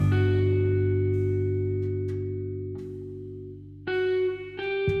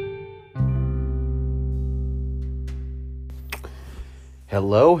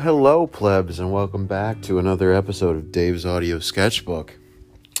Hello, plebs, and welcome back to another episode of Dave's Audio Sketchbook.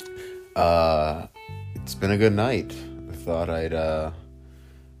 It's been a good night. I thought I'd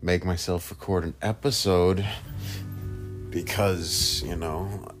make myself record an episode because,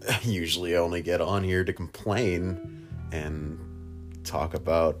 I usually only get on here to complain and talk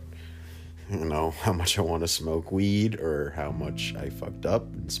about, how much I want to smoke weed or how much I fucked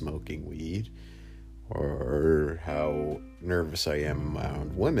up in smoking weed or how nervous I am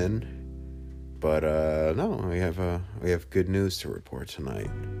around women. But no, we have good news to report tonight.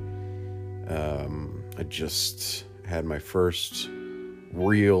 I just had my first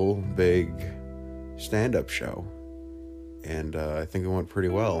real big stand-up show, and I think it went pretty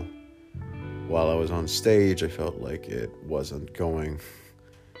well. While I was on stage, I felt like it wasn't going.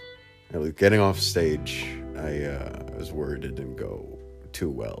 At least getting off stage, I was worried it didn't go too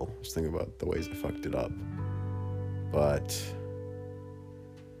well. I was thinking about the ways I fucked it up, but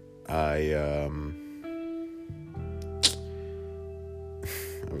I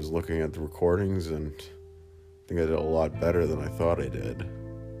was looking at the recordings and I think I did a lot better than I thought I did.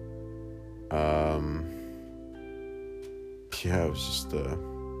 Yeah, it was just it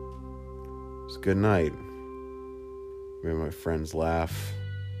was a good night. Made my friends laugh.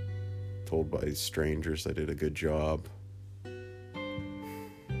 Told by strangers I did a good job.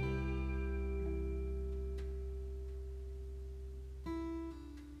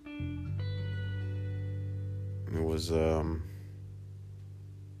 It was,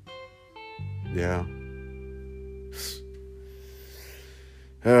 yeah.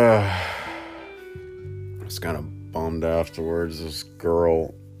 I was kind of bummed afterwards. This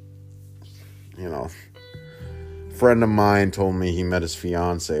girl, friend of mine told me he met his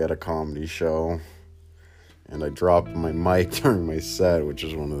fiance at a comedy show, and I dropped my mic during my set, which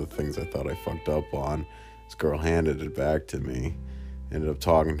is one of the things I thought I fucked up on. This girl handed it back to me, ended up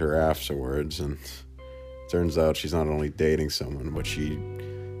talking to her afterwards, and turns out she's not only dating someone, but she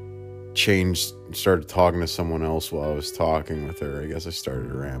started talking to someone else while I was talking with her. I guess I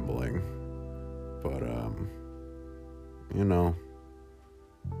started rambling, but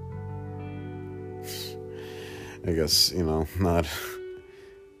I guess, not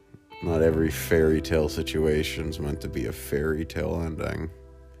every fairy tale situation's meant to be a fairy tale ending.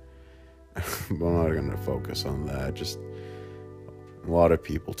 But I'm not going to focus on that. Just a lot of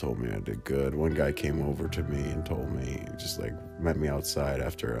people told me I did good. One guy came over to me and told me, met me outside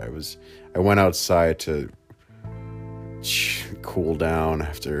after I went outside to cool down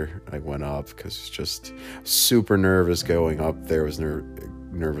after I went up, because it's just super nervous going up there. I was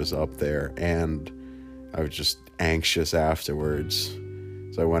nervous up there, and I was just anxious afterwards.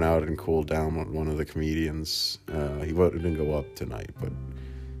 So I went out and cooled down with one of the comedians. He didn't go up tonight, but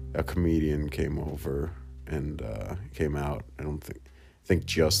a comedian came over and came out. I think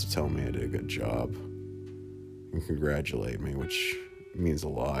just to tell me I did a good job and congratulate me, which means a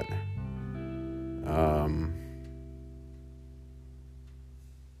lot.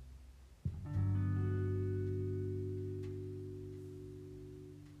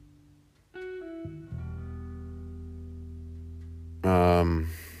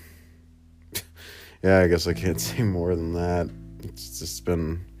 Yeah, I guess I can't say more than that. It's just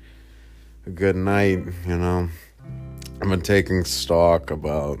been a good night, I've been taking stock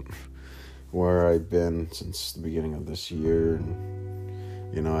about where I've been since the beginning of this year.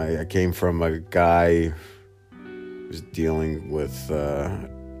 And, I came from a guy who was dealing with a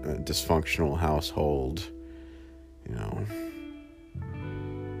dysfunctional household,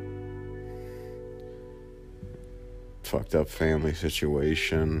 fucked up family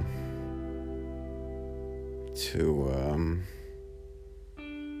situation, to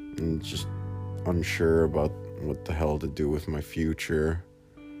and just unsure about what the hell to do with my future.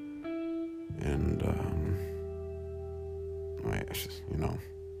 And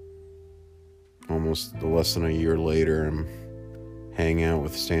almost less than a year later, I'm hanging out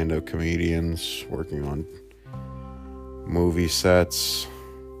with stand-up comedians, working on movie sets.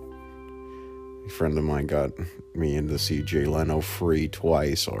 A friend of mine got me into see Jay Leno free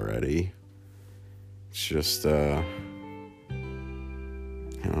twice already. It's just, I'm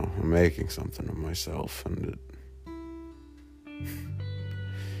making something of myself, and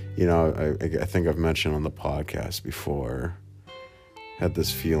I think I've mentioned on the podcast before, had this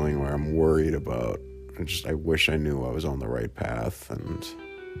feeling where I'm worried about, I wish I knew I was on the right path, and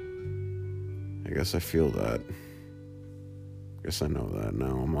I guess I feel that. I guess I know that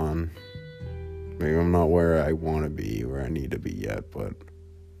now. Maybe I'm not where I want to be, where I need to be yet, but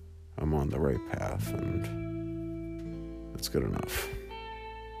I'm on the right path, and that's good enough.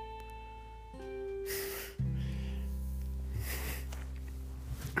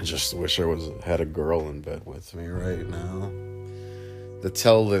 I just wish I had a girl in bed with me right now to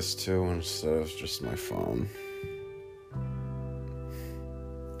tell this to instead of just my phone.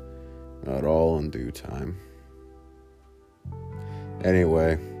 Not all in due time.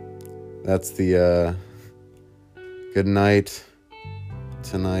 Anyway, that's the good night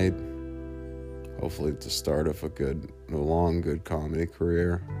tonight. Hopefully it's the start of a long, good comedy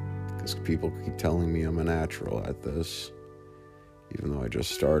career. Because people keep telling me I'm a natural at this, even though I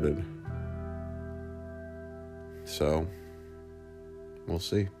just started. So, we'll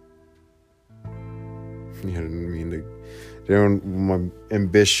see. I didn't mean to... my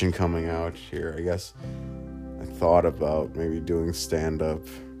ambition coming out here, I guess I thought about maybe doing stand-up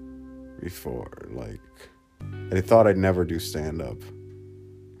before. Like, I thought I'd never do stand-up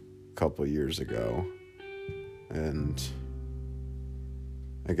a couple years ago. And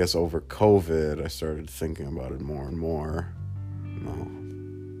I guess over COVID, I started thinking about it more and more.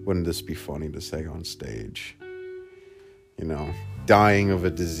 Wouldn't this be funny to say on stage? Dying of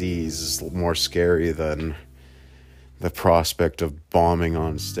a disease is more scary than the prospect of bombing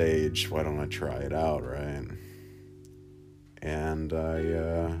on stage. Why don't I try it out, right? And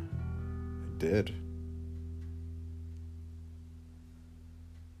I did.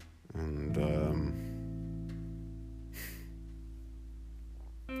 And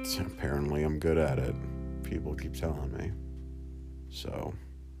apparently I'm good at it. People keep telling me. So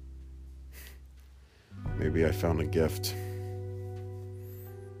maybe I found a gift.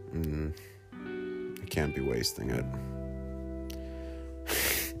 I can't be wasting it.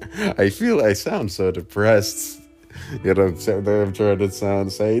 I sound so depressed. I'm trying to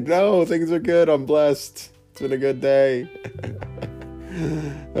say, no, things are good. I'm blessed. It's been a good day.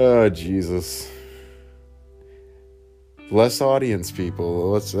 Oh, Jesus. Less audience,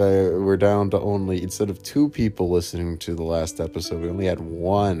 people. Let's say we're down to only, instead of 2 people listening to the last episode, we only had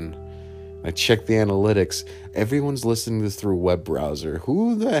 1. I checked the analytics. Everyone's listening to this through a web browser.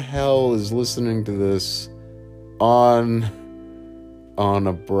 Who the hell is listening to this on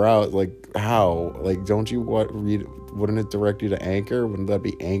a browser? Like, how? Like, don't you wouldn't it direct you to Anchor? Wouldn't that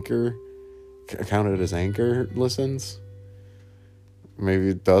be Anchor? Counted as Anchor listens? Maybe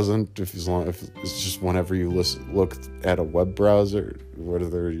it doesn't. If it's just whenever you look at a web browser,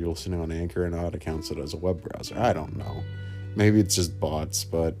 whether you're listening on Anchor or not, it counts it as a web browser. I don't know. Maybe it's just bots,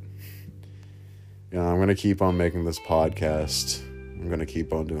 but I'm going to keep on making this podcast. I'm going to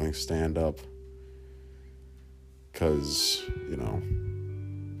keep on doing stand-up. Because,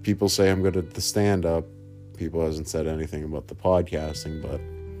 people say I'm good at the stand-up. People hasn't said anything about the podcasting, but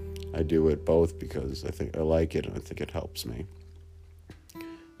I do it both because I think I like it and I think it helps me.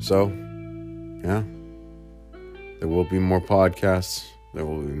 So, yeah. There will be more podcasts. There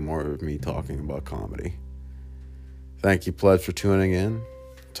will be more of me talking about comedy. Thank you, Pledge, for tuning in.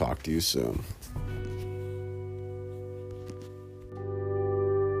 Talk to you soon.